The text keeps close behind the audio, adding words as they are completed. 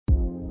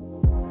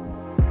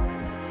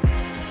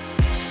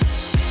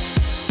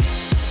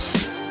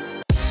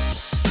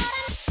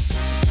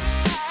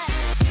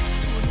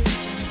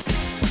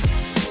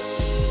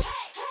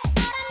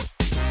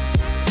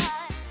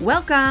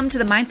Welcome to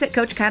the Mindset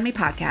Coach Academy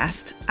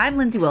podcast. I'm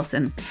Lindsay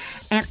Wilson,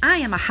 and I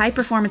am a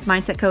high-performance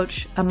mindset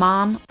coach, a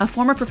mom, a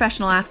former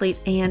professional athlete,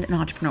 and an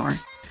entrepreneur.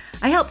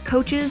 I help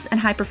coaches and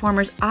high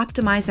performers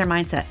optimize their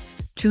mindset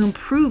to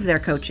improve their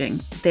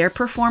coaching, their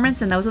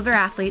performance, and those of their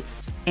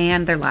athletes,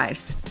 and their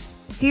lives.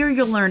 Here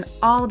you'll learn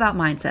all about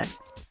mindset,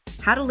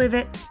 how to live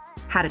it,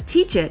 how to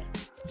teach it,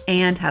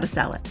 and how to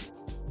sell it.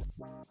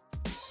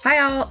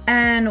 Hi all,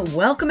 and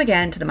welcome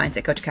again to the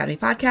Mindset Coach Academy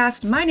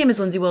podcast. My name is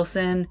Lindsay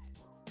Wilson.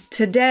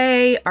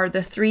 Today are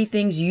the 3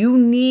 things you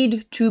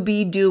need to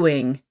be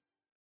doing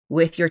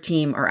with your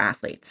team or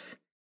athletes.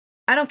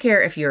 I don't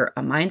care if you're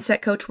a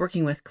mindset coach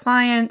working with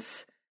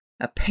clients,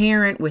 a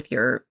parent with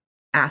your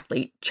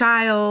athlete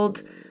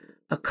child,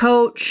 a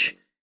coach.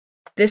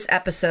 This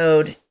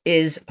episode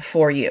is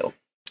for you.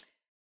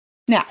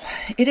 Now,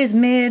 it is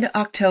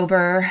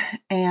mid-October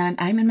and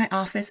I'm in my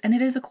office and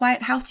it is a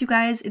quiet house, you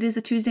guys. It is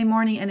a Tuesday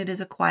morning and it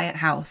is a quiet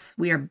house.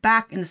 We are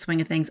back in the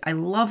swing of things. I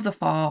love the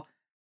fall.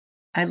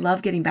 I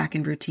love getting back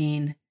in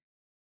routine.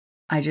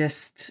 I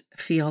just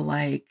feel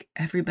like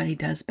everybody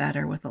does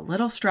better with a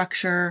little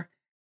structure.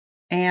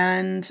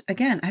 And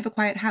again, I have a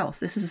quiet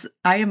house.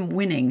 I am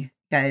winning,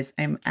 guys.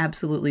 I'm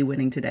absolutely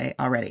winning today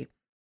already.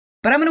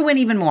 But I'm going to win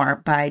even more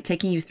by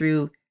taking you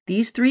through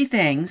these 3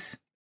 things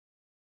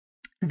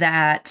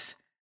that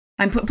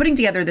I'm putting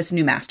together this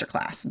new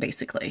masterclass,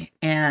 basically.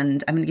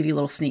 And I'm going to give you a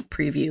little sneak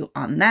preview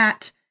on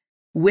that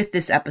with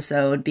this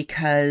episode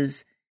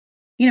because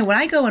when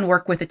I go and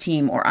work with a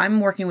team or I'm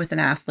working with an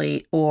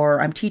athlete or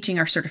I'm teaching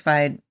our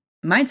certified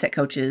mindset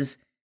coaches,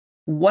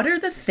 what are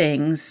the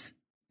things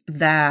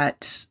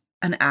that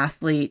an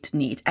athlete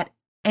needs at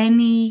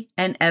any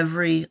and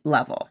every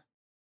level?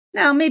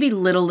 Now, maybe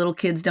little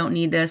kids don't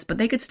need this, but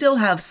they could still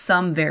have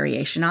some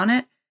variation on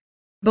it.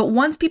 But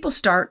once people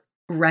start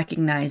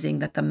recognizing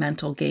that the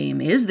mental game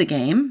is the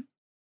game,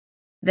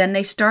 then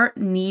they start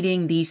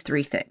needing these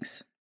 3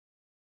 things.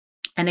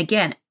 And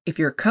again, if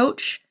you're a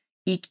coach,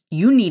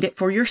 you need it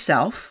for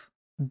yourself,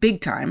 big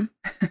time.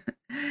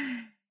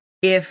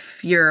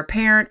 If you're a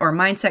parent or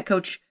mindset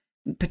coach,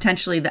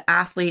 potentially the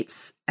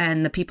athletes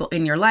and the people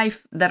in your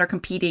life that are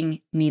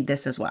competing need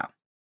this as well.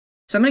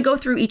 So I'm going to go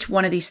through each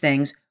one of these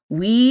things.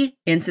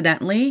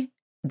 Incidentally,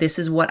 this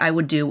is what I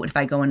would do if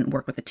I go and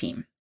work with a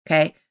team.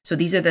 Okay. So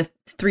these are the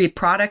 3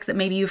 products that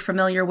maybe you're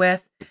familiar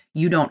with.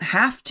 You don't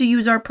have to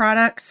use our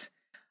products,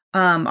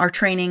 our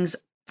trainings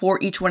for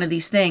each one of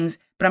these things,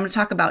 but I'm going to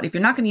talk about if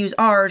you're not going to use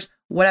ours,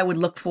 what I would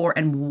look for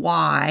and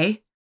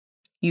why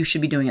you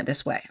should be doing it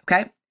this way.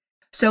 Okay.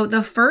 So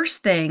the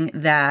first thing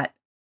that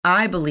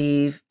I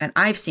believe, and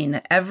I've seen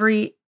that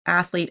every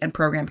athlete and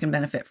program can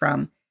benefit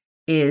from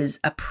is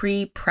a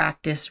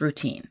pre-practice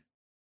routine.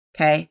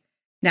 Okay.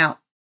 Now,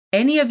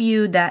 any of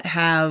you that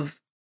have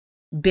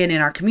been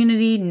in our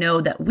community know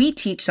that we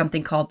teach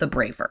something called the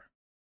Braver.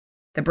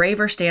 The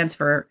Braver stands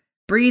for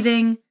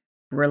breathing,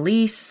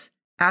 release,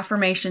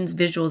 affirmations,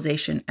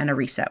 visualization, and a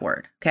reset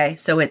word. Okay.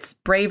 So it's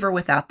Braver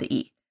without the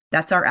E.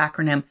 That's our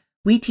acronym.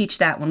 We teach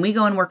that when we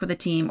go and work with a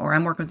team or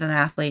I'm working with an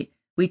athlete,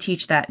 we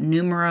teach that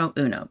numero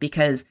uno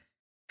because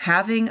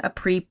having a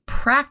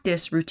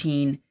pre-practice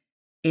routine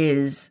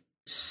is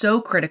so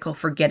critical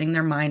for getting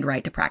their mind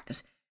right to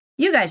practice.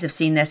 You guys have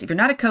seen this. If you're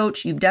not a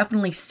coach, you've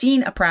definitely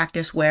seen a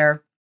practice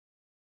where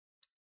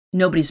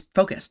nobody's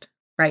focused,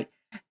 right?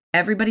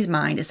 Everybody's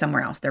mind is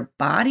somewhere else. Their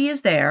body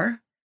is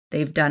there.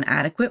 They've done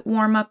adequate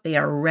warm up. They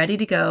are ready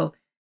to go,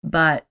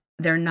 but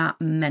they're not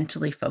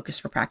mentally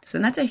focused for practice.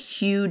 And that's a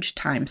huge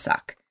time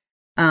suck.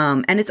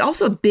 And it's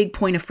also a big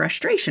point of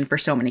frustration for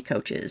so many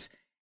coaches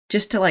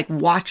just to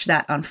watch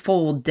that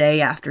unfold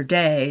day after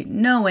day,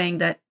 knowing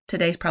that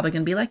today's probably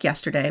going to be like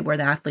yesterday where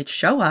the athletes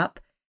show up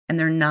and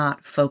they're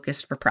not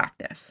focused for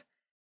practice.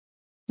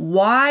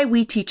 Why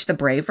we teach the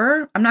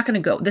Braver, I'm not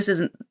going to this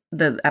isn't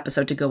the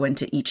episode to go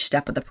into each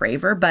step of the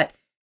Braver, but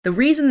the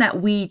reason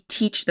that we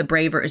teach the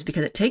Braver is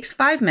because it takes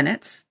 5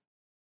 minutes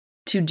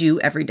to do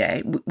every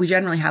day. We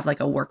generally have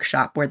a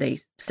workshop where they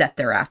set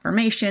their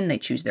affirmation, they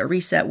choose their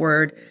reset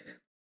word,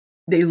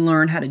 they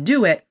learn how to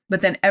do it,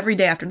 but then every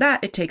day after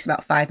that, it takes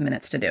about 5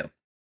 minutes to do.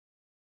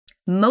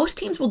 Most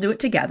teams will do it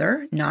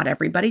together, not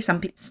everybody.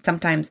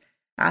 Sometimes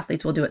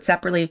athletes will do it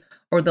separately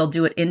or they'll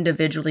do it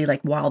individually,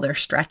 while they're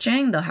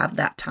stretching, they'll have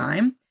that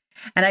time.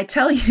 And I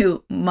tell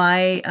you,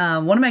 my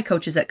one of my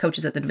coaches that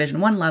coaches at the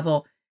Division I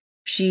level,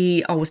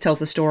 she always tells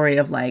the story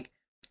of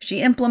she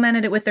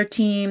implemented it with their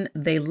team.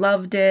 They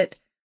loved it.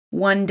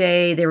 One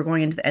day they were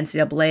going into the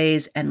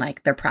NCAAs and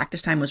their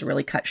practice time was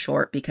really cut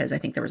short because I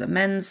think there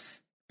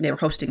was they were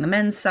hosting the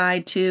men's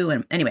side too.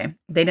 And anyway,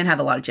 they didn't have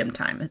a lot of gym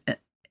time,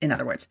 in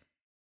other words.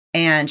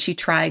 And she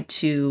tried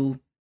to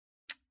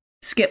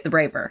skip the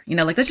Braver,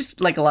 let's just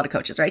a lot of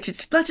coaches, right?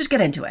 Let's just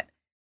get into it.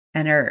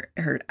 And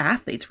her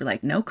athletes were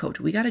like, no, coach,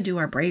 we got to do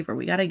our Braver.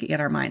 We got to get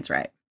our minds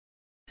right.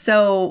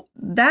 So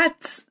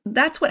that's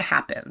what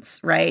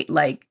happens, right?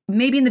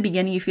 Maybe in the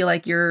beginning, you feel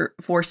like you're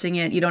forcing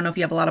it. You don't know if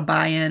you have a lot of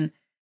buy-in,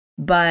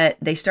 but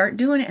they start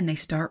doing it and they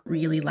start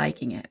really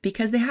liking it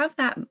because they have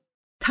that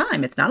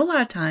time. It's not a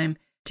lot of time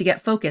to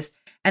get focused.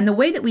 And the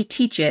way that we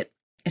teach it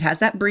it has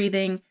that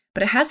breathing,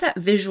 but it has that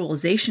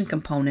visualization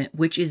component,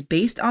 which is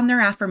based on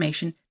their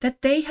affirmation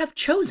that they have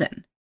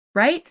chosen,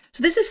 right?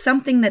 So this is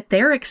something that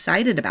they're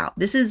excited about.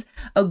 This is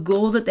a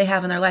goal that they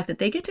have in their life, that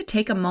they get to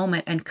take a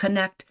moment and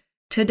connect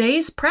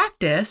today's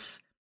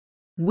practice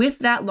with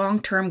that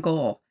long-term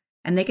goal.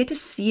 And they get to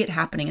see it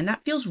happening. And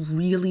that feels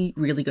really,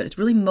 really good. It's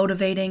really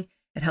motivating.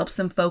 It helps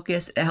them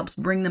focus. It helps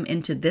bring them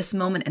into this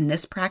moment and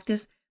this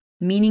practice,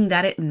 meaning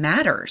that it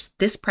matters.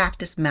 This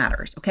practice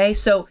matters. Okay.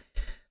 So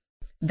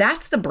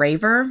that's the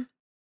Braver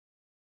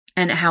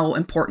and how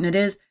important it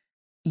is.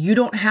 You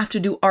don't have to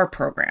do our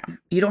program.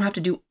 You don't have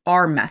to do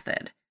our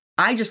method.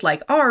 I just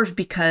like ours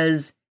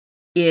because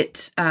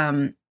it's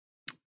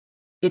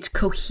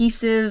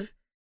cohesive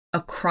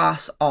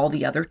across all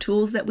the other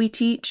tools that we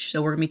teach.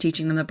 So we're going to be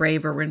teaching them the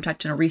Braver. We're going to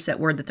touch on a reset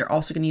word that they're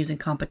also going to use in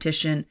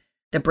competition.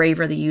 The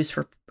Braver they use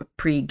for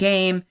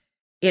pre-game.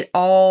 It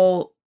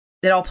all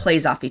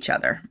plays off each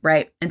other,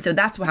 right? And so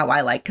that's how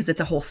I like, because it's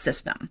a whole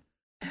system.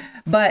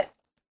 But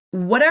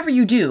whatever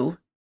you do,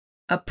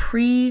 a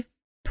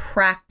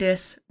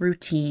pre-practice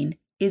routine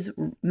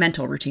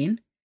mental routine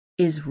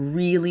is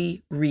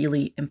really,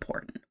 really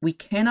important. We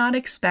cannot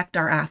expect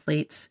our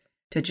athletes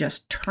to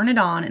just turn it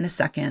on in a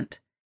second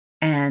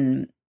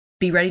and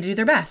be ready to do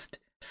their best.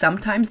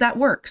 Sometimes that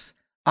works.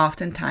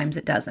 Oftentimes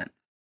it doesn't.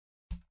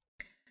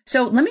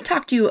 So let me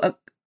talk to you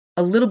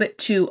a little bit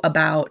too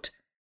about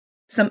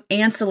some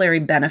ancillary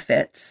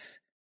benefits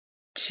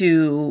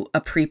to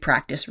a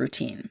pre-practice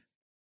routine.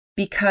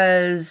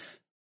 Because,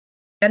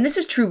 and this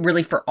is true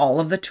really for all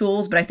of the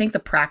tools, but I think the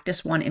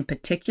practice one in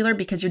particular,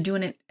 because you're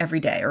doing it every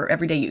day or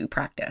every day you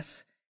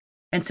practice.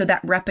 And so that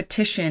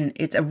repetition,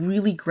 it's a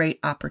really great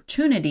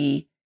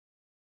opportunity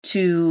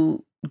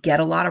to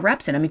get a lot of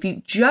reps in. I mean, if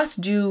you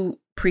just do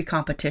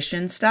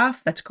pre-competition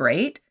stuff, that's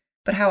great.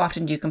 But how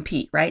often do you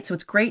compete, right? So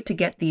it's great to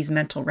get these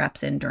mental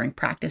reps in during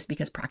practice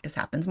because practice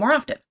happens more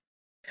often.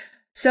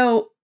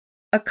 So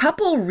a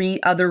couple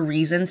other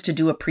reasons to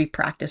do a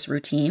pre-practice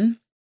routine.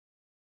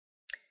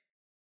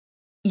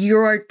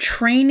 You're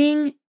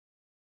training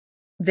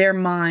their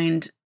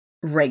mind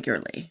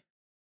regularly,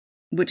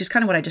 which is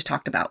kind of what I just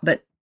talked about.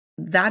 But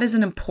that is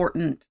an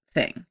important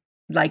thing.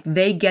 Like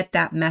they get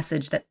that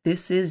message that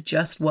this is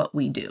just what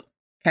we do,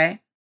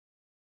 okay?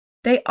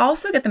 They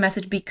also get the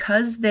message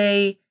because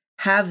they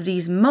have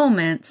these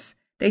moments,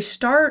 they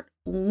start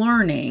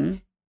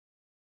learning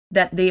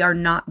that they are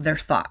not their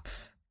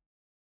thoughts,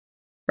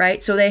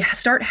 right? So they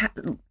start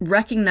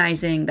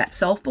recognizing that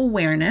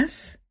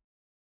self-awareness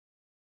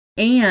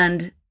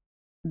and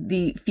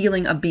the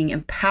feeling of being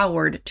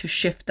empowered to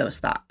shift those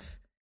thoughts.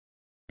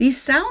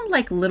 These sound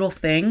like little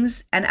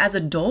things, and as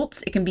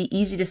adults, it can be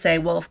easy to say,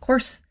 well, of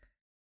course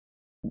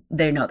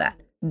they know that.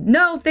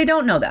 No, they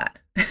don't know that.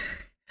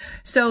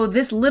 So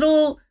this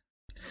little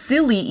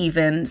silly,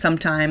 even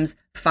sometimes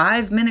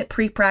 5-minute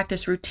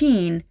pre-practice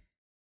routine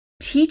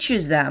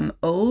teaches them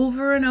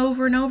over and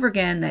over and over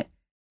again that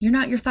you're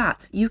not your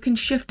thoughts. You can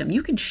shift them.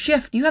 You can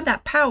shift. You have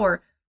that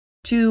power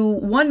to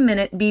 1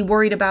 minute be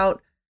worried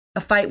about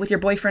a fight with your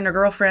boyfriend or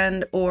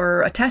girlfriend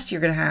or a test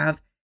you're going to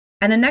have.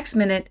 And the next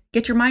minute,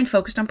 get your mind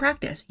focused on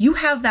practice. You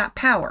have that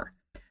power.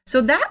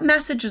 So that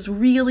message is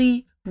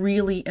really,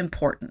 really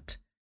important.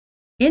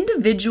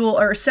 Individual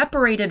or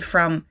separated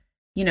from,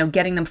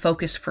 getting them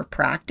focused for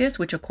practice,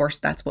 which of course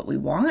that's what we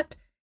want,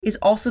 is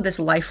also this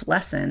life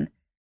lesson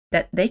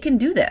that they can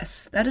do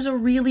this. That is a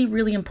really,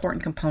 really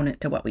important component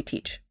to what we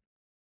teach.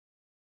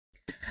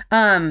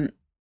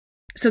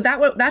 So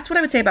that's what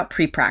I would say about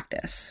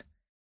pre-practice.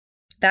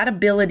 That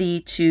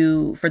ability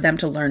for them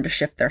to learn to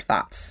shift their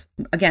thoughts.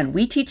 Again,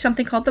 we teach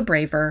something called the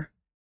Braver.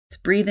 It's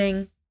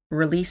breathing,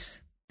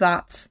 release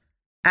thoughts,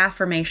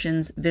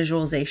 affirmations,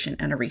 visualization,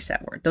 and a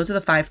reset word. Those are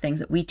the 5 things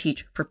that we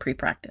teach for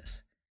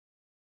pre-practice.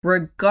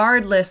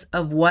 Regardless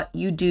of what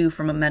you do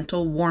from a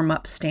mental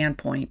warm-up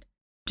standpoint,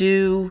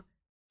 do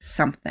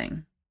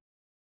something.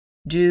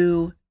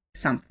 Do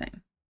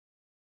something.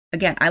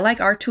 Again, I like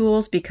our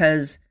tools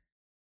because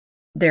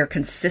they're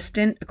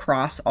consistent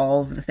across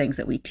all of the things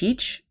that we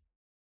teach.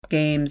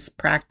 Games,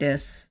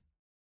 practice,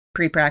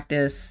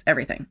 pre-practice,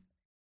 everything.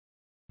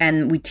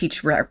 And we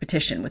teach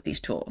repetition with these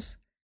tools.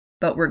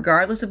 But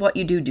regardless of what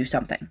you do, do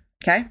something,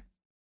 okay?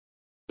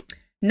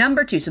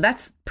 Number 2, so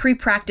that's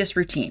pre-practice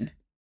routine.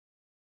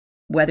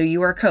 Whether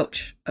you are a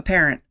coach, a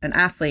parent, an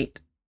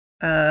athlete,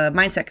 a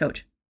mindset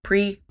coach,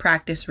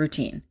 pre-practice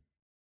routine.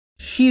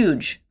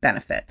 Huge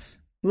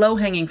benefits.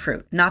 Low-hanging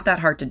fruit, not that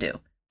hard to do.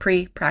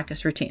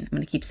 Pre-practice routine. I'm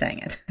going to keep saying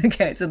it.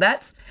 Okay, so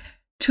that's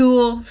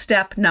tool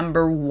step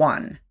number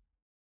 1.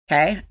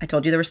 Okay, I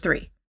told you there was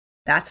 3.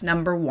 That's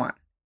number 1.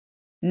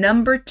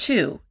 Number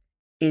 2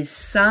 is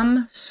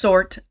some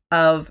sort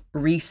of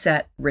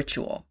reset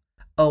ritual,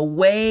 a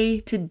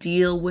way to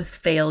deal with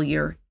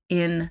failure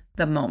in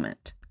the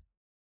moment.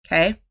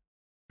 Okay,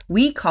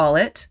 we call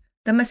it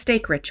the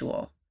mistake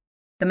ritual.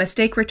 The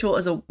mistake ritual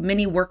is a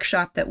mini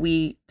workshop that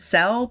we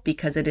sell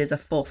because it is a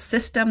full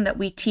system that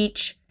we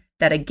teach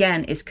that,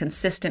 again, is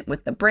consistent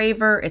with the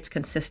Braver. It's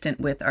consistent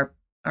with our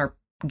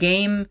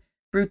game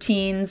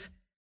routines.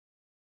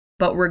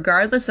 But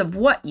regardless of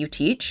what you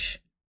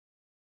teach,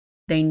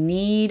 they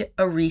need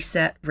a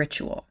reset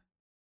ritual.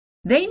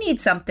 They need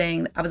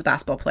something. I was a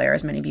basketball player,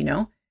 as many of you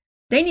know.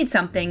 They need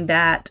something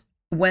that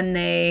when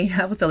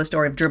I will tell the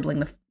story of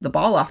dribbling the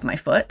ball off my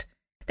foot.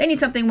 They need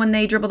something when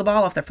they dribble the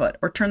ball off their foot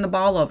or turn the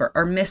ball over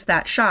or miss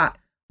that shot.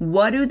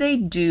 What do they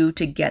do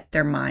to get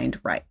their mind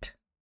right?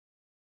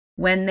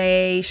 When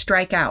they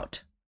strike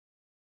out,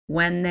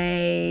 when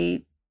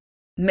they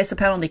miss a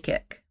penalty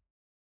kick,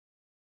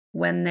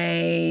 when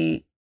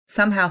they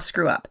somehow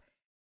screw up.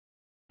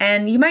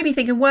 And you might be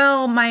thinking,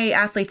 well, my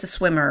athlete's a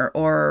swimmer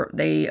or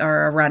they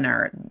are a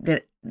runner.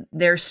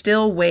 There's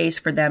still ways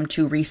for them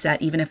to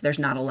reset, even if there's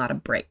not a lot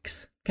of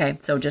breaks. Okay,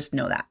 so just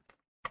know that.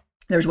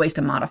 There's ways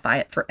to modify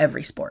it for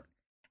every sport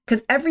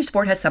because every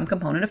sport has some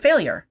component of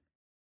failure.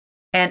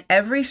 And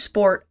every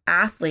sport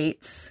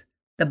athletes,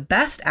 the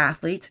best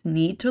athletes,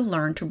 need to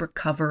learn to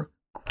recover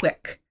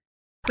quick.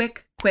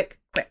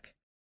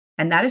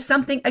 And that is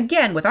something,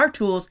 again, with our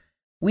tools,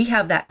 we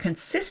have that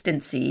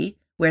consistency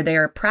where they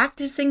are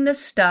practicing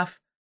this stuff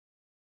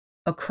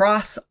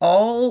across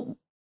all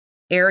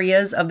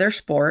areas of their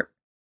sport,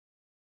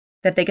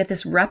 that they get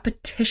this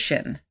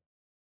repetition.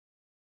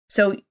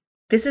 So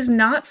this is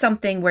not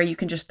something where you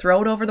can just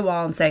throw it over the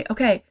wall and say,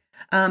 okay,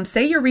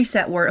 say your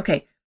reset word.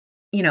 Okay,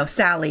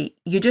 Sally,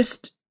 you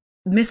just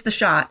missed the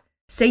shot.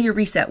 Say your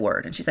reset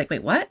word. And she's like,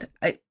 wait, what?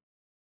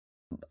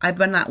 I've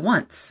done that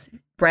once,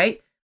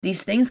 right?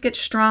 These things get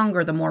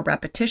stronger the more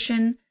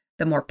repetition,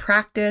 the more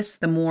practice,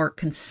 the more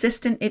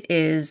consistent it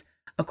is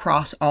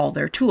across all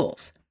their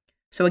tools.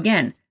 So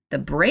again, the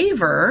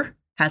Braver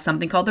has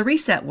something called the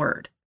reset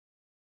word.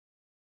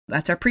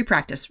 That's our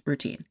pre-practice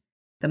routine.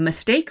 The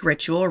mistake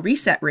ritual or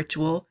reset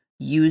ritual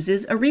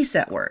uses a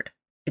reset word.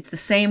 It's the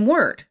same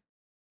word.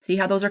 See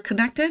how those are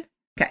connected?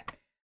 Okay.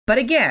 But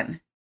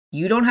again,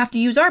 you don't have to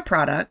use our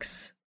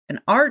products and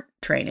our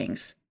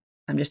trainings.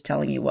 I'm just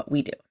telling you what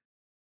we do.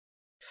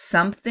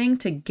 Something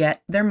to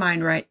get their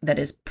mind right that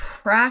is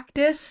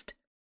practiced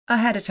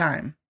ahead of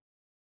time.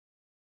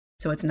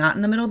 So it's not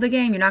in the middle of the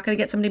game. You're not going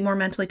to get somebody more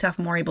mentally tough,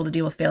 more able to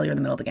deal with failure in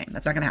the middle of the game.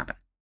 That's not going to happen.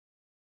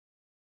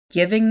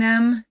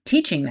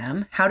 Teaching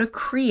them how to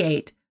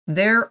create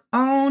their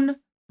own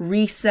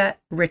reset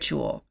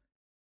ritual.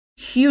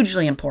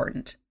 Hugely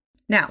important.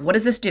 Now, what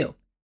does this do?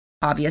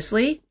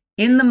 Obviously,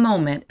 in the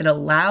moment, it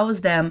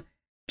allows them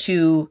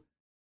to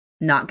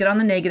not get on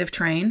the negative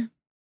train.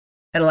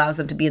 It allows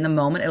them to be in the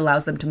moment. It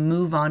allows them to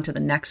move on to the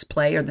next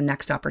play or the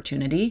next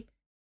opportunity.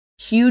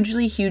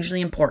 Hugely,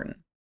 hugely important.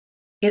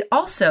 It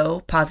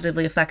also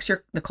positively affects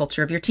the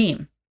culture of your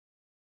team.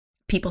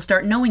 People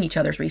start knowing each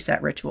other's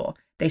reset ritual.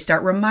 They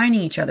start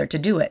reminding each other to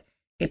do it.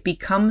 It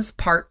becomes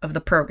part of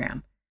the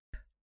program.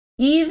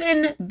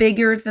 Even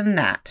bigger than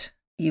that,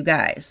 you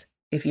guys,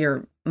 if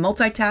you're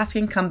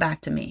multitasking, come back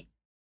to me.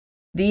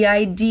 The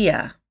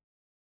idea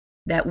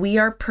that we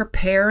are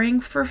preparing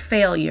for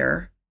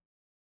failure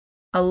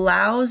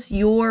allows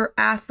your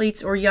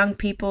athletes or young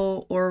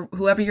people or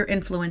whoever you're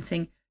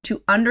influencing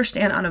to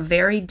understand on a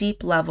very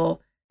deep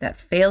level that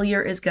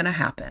failure is going to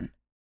happen.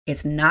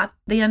 It's not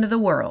the end of the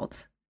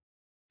world.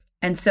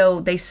 And so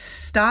they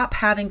stop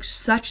having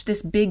such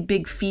this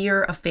big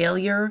fear of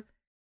failure.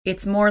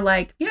 It's more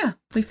like, yeah,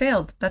 we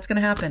failed. That's going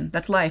to happen.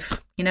 That's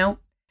life,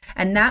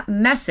 And that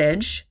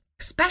message,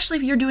 especially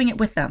if you're doing it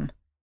with them,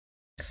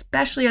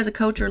 especially as a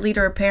coach or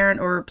leader or parent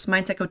or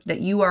mindset coach,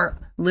 that you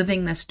are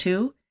living this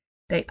too,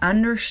 they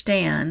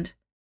understand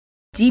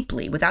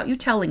deeply without you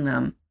telling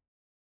them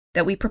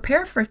that we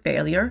prepare for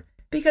failure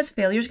because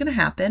failure is going to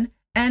happen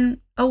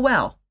and oh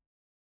well.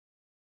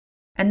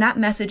 And that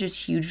message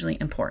is hugely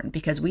important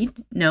because we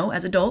know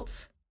as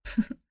adults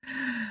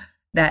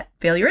that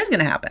failure is going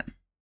to happen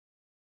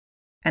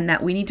and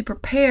that we need to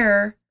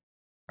prepare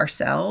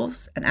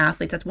ourselves and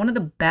athletes. That's one of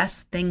the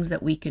best things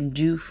that we can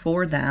do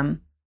for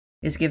them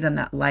is give them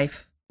that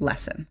life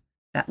lesson,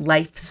 that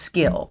life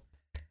skill,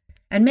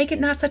 and make it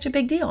not such a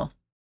big deal,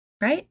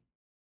 right?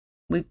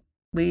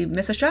 We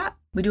miss a shot.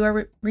 We do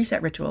our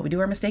reset ritual. We do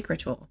our mistake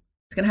ritual.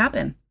 It's going to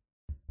happen.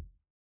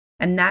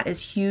 And that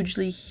is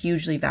hugely,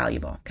 hugely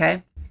valuable,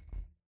 okay?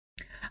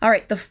 All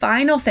right, the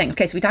final thing.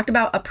 Okay, so we talked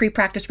about a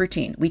pre-practice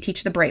routine. We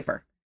teach the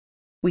Braver.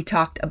 We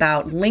talked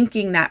about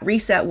linking that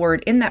reset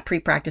word in that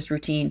pre-practice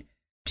routine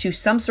to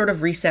some sort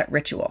of reset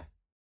ritual.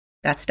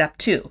 That's step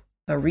 2,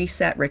 a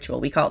reset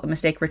ritual. We call it the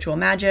mistake ritual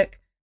magic.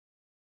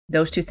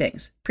 Those two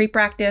things,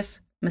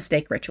 pre-practice,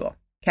 mistake ritual,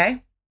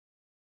 okay?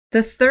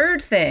 The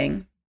third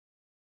thing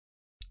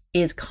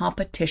is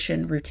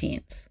competition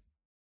routines.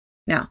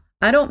 Now,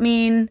 I don't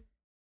mean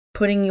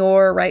putting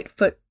your right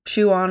foot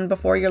shoe on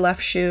before your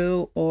left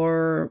shoe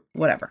or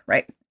whatever,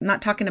 right? I'm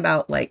not talking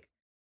about like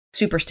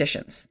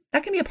superstitions.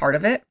 That can be a part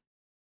of it,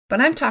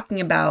 but I'm talking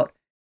about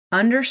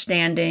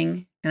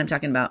understanding, and I'm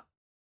talking about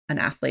an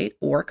athlete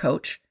or a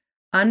coach,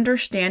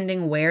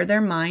 understanding where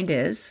their mind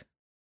is.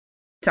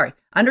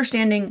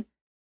 Understanding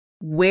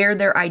where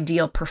their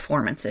ideal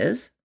performance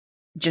is,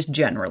 just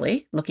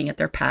generally, looking at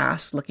their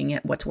past, looking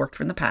at what's worked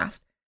from the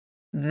past.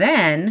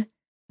 Then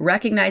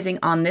recognizing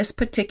on this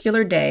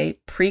particular day,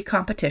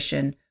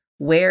 pre-competition,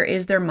 Where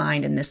is their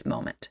mind in this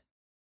moment?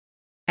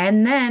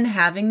 And then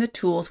having the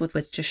tools with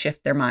which to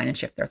shift their mind and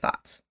shift their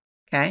thoughts.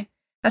 Okay.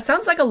 That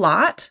sounds like a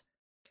lot,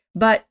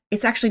 but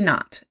it's actually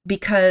not,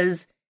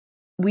 because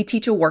we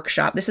teach a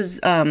workshop. This is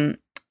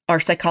our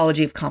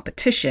Psychology of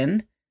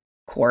Competition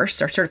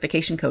course, our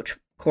certification coach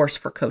course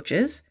for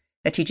coaches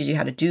that teaches you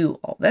how to do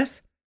all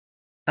this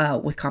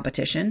with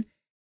competition,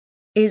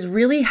 is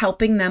really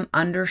helping them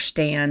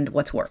understand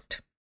what's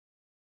worked.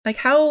 Like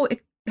how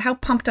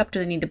pumped up do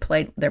they need to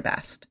play their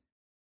best?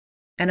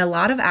 And a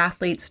lot of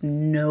athletes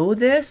know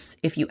this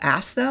if you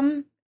ask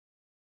them,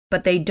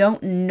 but they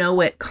don't know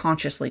it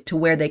consciously to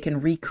where they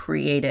can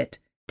recreate it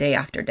day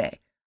after day.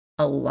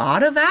 A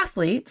lot of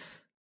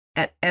athletes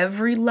at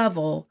every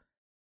level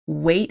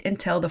wait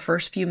until the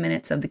first few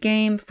minutes of the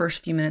game,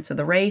 first few minutes of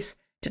the race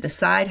to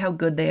decide how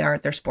good they are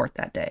at their sport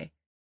that day.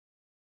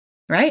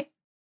 Right?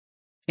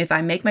 If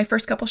I make my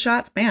first couple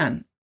shots,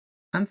 man,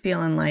 I'm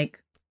feeling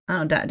like, I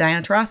don't know,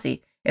 Diana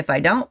Taurasi. If I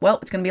don't, well,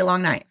 it's going to be a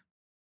long night.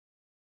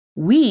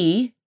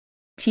 We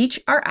teach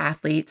our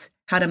athletes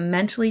how to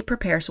mentally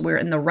prepare so we're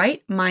in the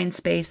right mind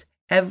space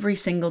every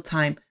single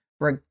time,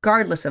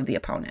 regardless of the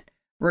opponent,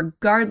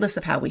 regardless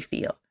of how we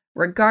feel,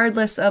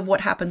 regardless of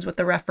what happens with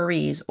the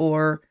referees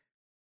or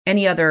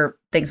any other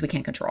things we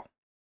can't control.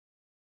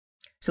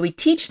 So we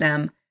teach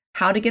them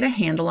how to get a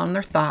handle on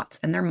their thoughts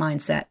and their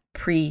mindset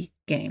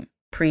pre-game,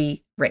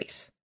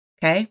 pre-race,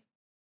 okay?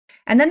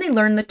 And then they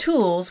learn the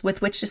tools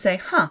with which to say,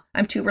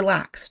 I'm too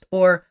relaxed,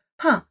 or,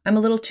 I'm a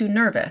little too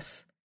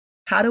nervous.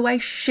 How do I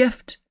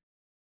shift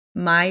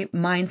my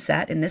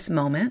mindset in this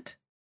moment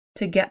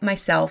to get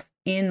myself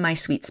in my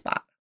sweet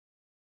spot?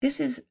 This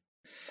is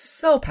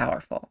so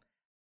powerful,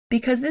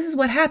 because this is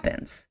what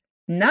happens.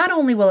 Not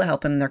only will it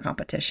help them in their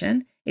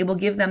competition, it will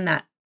give them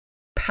that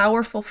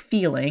powerful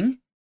feeling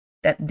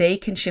that they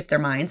can shift their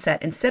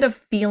mindset instead of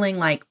feeling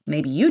like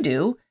maybe you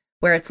do,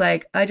 where it's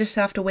like, I just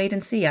have to wait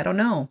and see. I don't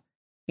know.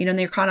 And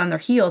they're caught on their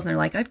heels and they're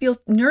like, I feel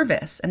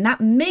nervous. And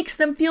that makes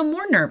them feel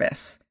more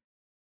nervous.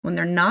 When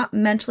they're not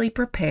mentally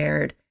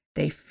prepared,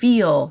 they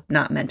feel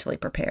not mentally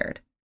prepared.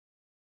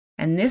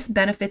 And this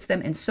benefits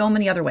them in so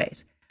many other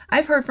ways.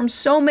 I've heard from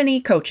so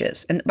many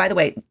coaches, and by the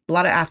way, a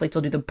lot of athletes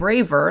will do the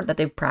braver that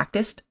they've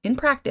practiced in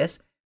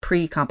practice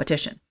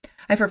pre-competition.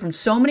 I've heard from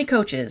so many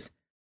coaches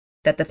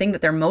that the thing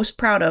that they're most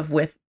proud of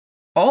with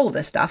all of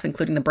this stuff,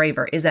 including the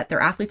braver, is that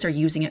their athletes are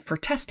using it for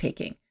test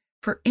taking,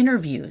 for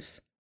interviews,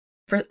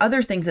 for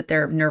other things that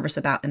they're nervous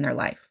about in their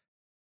life.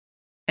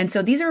 And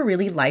so these are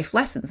really life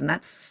lessons, and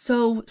that's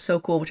so, so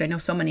cool, which I know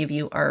so many of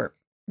you are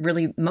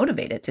really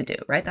motivated to do,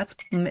 right? That's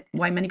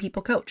why many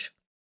people coach.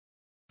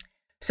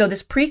 So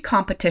this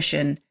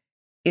pre-competition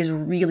is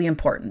really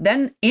important.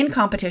 Then in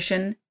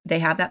competition, they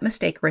have that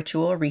mistake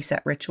ritual or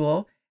reset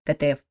ritual that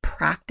they have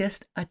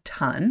practiced a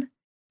ton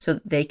so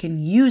that they can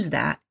use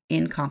that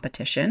in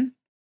competition.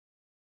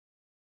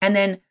 And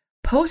then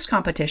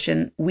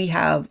post-competition, we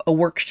have a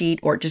worksheet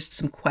or just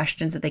some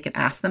questions that they can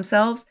ask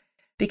themselves,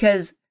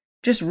 because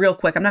just real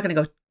quick, I'm not going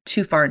to go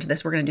too far into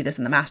this. We're going to do this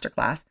in the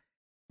masterclass,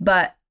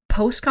 but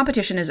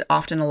post-competition is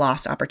often a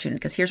lost opportunity,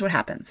 because here's what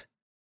happens.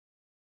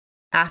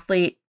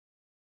 Athlete,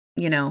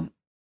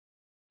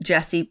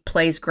 Jesse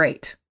plays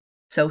great.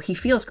 So he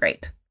feels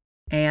great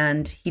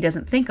and he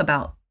doesn't think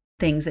about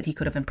things that he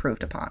could have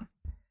improved upon.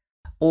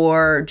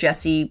 Or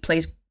Jesse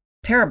plays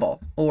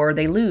terrible, or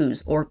they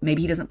lose, or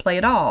maybe he doesn't play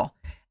at all.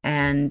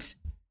 And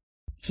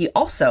he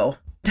also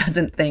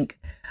doesn't think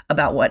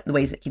about what the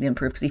ways that he can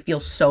improve because he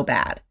feels so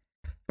bad,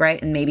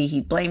 right? And maybe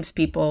he blames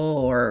people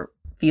or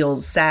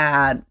feels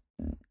sad.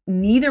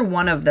 Neither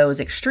one of those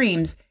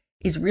extremes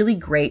is really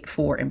great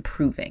for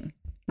improving,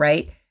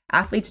 right?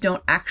 Athletes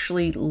don't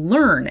actually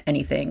learn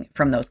anything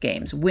from those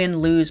games. Win,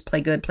 lose, play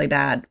good, play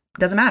bad,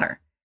 doesn't matter.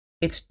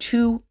 It's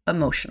too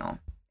emotional.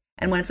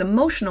 And when it's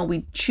emotional,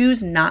 we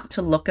choose not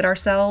to look at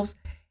ourselves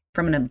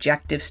from an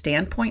objective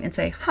standpoint and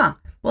say,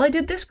 well, I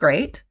did this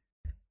great.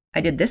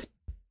 I did this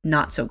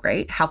not so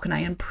great. How can I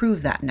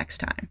improve that next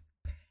time?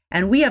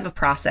 And we have a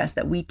process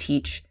that we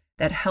teach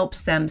that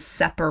helps them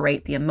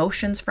separate the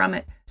emotions from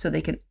it so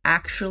they can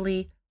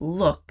actually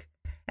look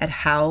at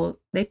how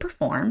they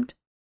performed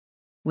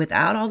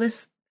without all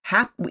this,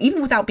 even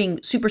without being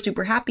super,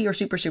 super happy or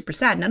super, super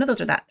sad. None of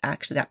those are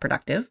actually that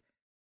productive.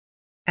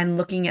 And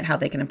looking at how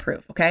they can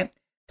improve, okay?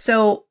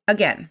 So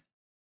again,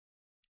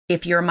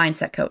 if you're a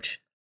mindset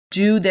coach,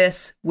 do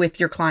this with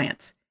your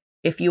clients.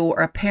 If you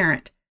are a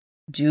parent,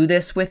 do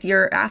this with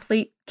your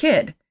athlete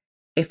kid.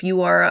 If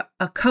you are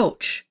a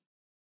coach,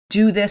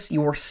 do this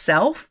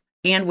yourself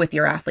and with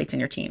your athletes and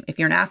your team. If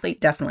you're an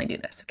athlete, definitely do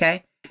this,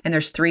 okay? And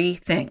there's 3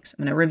 things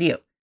I'm going to review.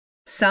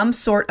 Some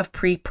sort of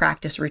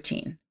pre-practice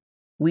routine.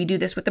 We do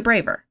this with the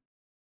braver.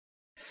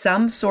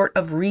 Some sort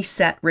of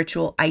reset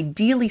ritual,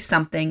 ideally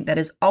something that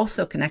is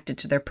also connected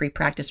to their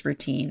pre-practice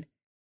routine,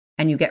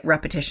 and you get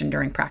repetition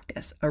during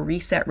practice. A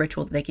reset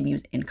ritual that they can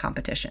use in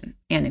competition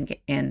and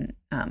in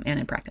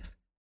practice.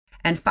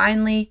 And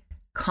finally,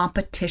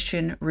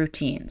 competition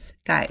routines.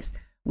 Guys,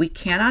 we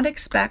cannot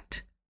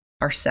expect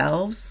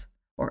ourselves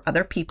or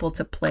other people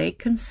to play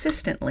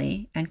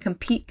consistently and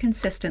compete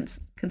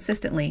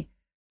consistently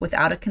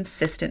without a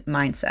consistent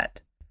mindset.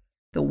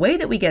 The way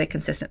that we get a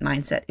consistent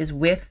mindset is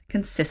with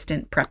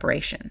consistent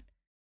preparation.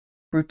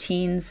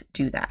 Routines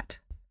do that.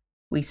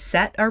 We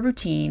set our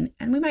routine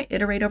and we might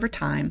iterate over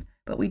time,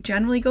 but we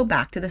generally go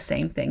back to the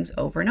same things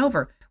over and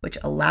over, which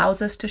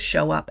allows us to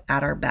show up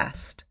at our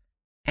best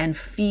and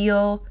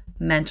feel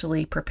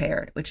mentally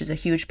prepared, which is a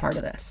huge part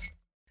of this.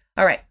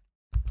 All right,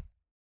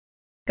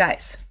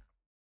 guys,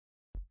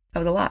 that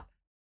was a lot.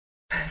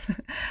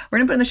 We're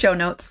going to put in the show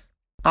notes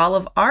all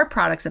of our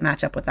products that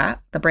match up with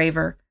that: the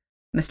Braver,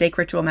 Mistake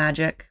Ritual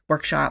Magic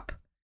Workshop,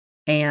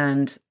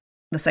 and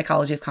the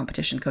Psychology of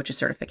Competition Coaches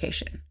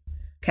Certification.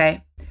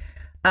 Okay.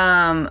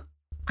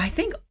 I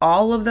think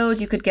all of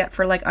those you could get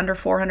for like under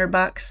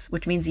 $400,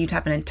 which means you'd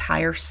have an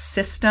entire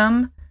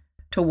system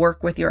to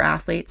work with your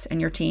athletes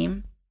and your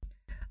team.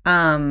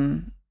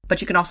 But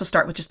you can also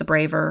start with just the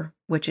Braver,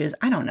 which is,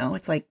 I don't know,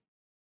 it's like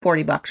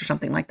 $40 or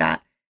something like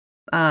that.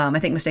 I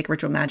think Mistake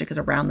Ritual Magic is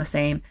around the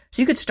same.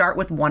 So you could start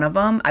with one of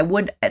them. I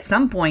would at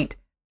some point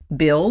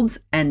build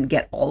and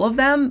get all of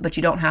them, but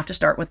you don't have to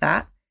start with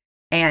that.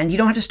 And you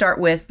don't have to start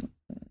with,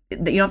 you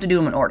don't have to do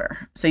them in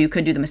order. So you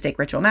could do the Mistake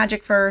Ritual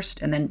Magic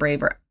first and then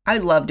Braver. I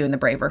love doing the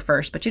Braver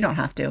first, but you don't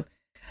have to.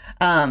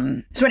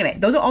 So anyway,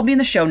 those will all be in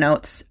the show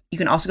notes. You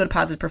can also go to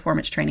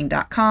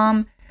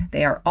positiveperformancetraining.com.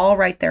 They are all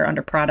right there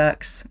under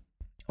products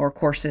or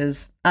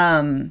courses.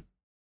 And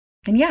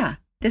yeah,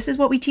 this is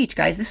what we teach,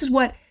 guys. This is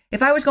what,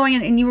 if I was going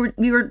in and you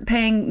were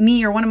paying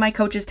me or one of my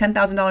coaches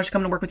 $10,000 to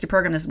come to work with your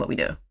program, this is what we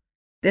do.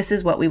 This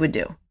is what we would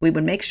do. We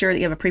would make sure that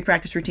you have a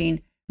pre-practice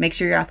routine, make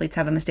sure your athletes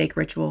have a mistake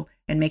ritual,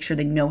 and make sure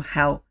they know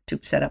how to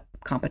set up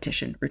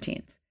competition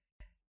routines.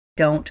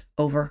 Don't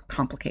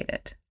overcomplicate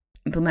it.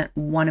 Implement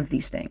one of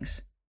these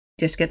things.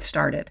 Just get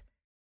started.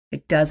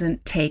 It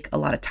doesn't take a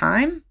lot of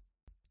time.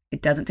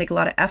 It doesn't take a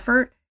lot of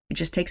effort. It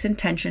just takes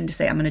intention to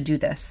say, I'm going to do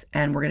this,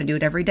 and we're going to do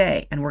it every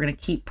day, and we're going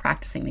to keep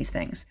practicing these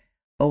things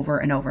over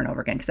and over and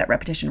over again, because that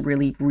repetition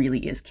really,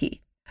 really is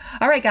key.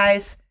 All right,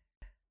 guys,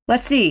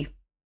 let's see.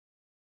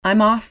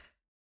 I'm off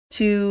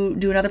to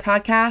do another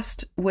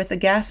podcast with a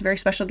guest, a very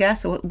special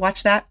guest, so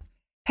watch that.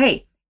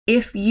 Hey,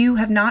 if you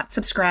have not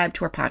subscribed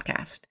to our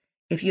podcast,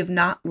 if you have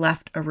not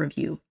left a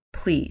review,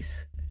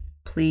 please,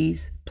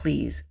 please,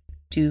 please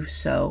do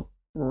so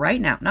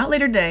right now. Not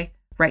later today,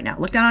 right now.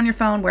 Look down on your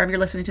phone, wherever you're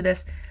listening to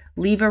this,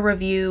 leave a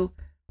review,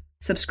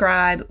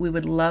 subscribe. We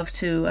would love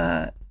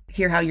to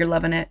hear how you're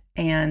loving it,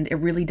 and it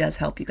really does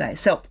help you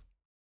guys. So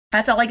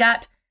that's all I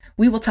got.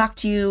 We will talk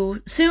to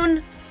you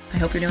soon. I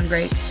hope you're doing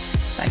great.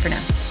 Bye for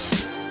now.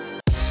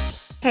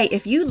 Hey,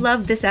 if you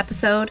loved this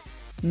episode,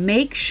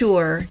 make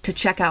sure to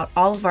check out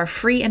all of our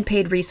free and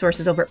paid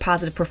resources over at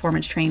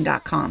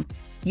positiveperformancetraining.com.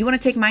 You want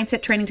to take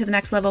mindset training to the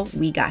next level?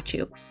 We got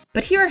you.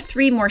 But here are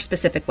 3 more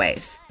specific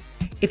ways.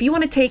 If you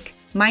want to take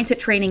mindset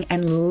training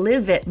and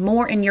live it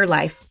more in your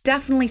life,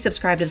 definitely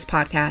subscribe to this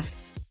podcast.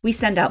 We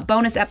send out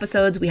bonus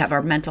episodes. We have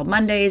our Mental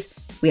Mondays.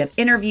 We have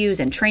interviews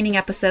and training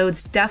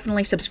episodes.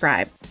 Definitely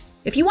subscribe.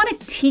 If you want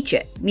to teach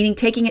it, meaning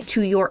taking it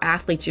to your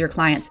athletes or your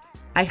clients,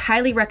 I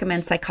highly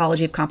recommend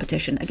Psychology of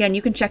Competition. Again,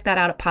 you can check that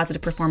out at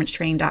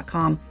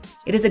positiveperformancetraining.com.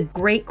 It is a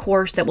great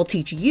course that will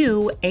teach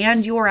you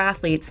and your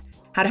athletes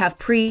how to have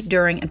pre,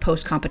 during, and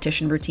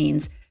post-competition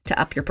routines to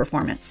up your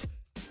performance.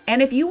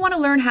 And if you want to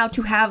learn how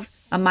to have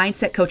a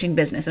mindset coaching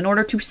business in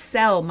order to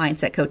sell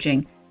mindset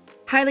coaching,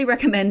 highly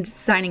recommend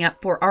signing up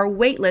for our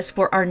waitlist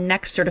for our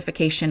next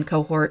certification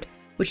cohort,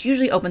 which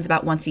usually opens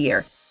about once a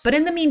year. But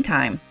in the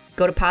meantime,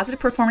 go to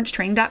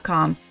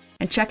positiveperformancetraining.com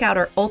and check out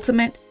our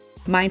ultimate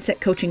mindset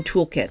coaching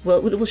toolkit.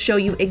 Well, it will show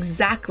you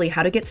exactly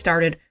how to get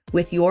started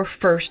with your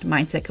first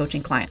mindset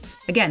coaching clients.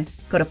 Again,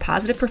 go to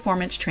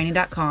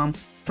positiveperformancetraining.com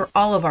for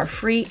all of our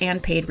free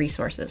and paid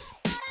resources.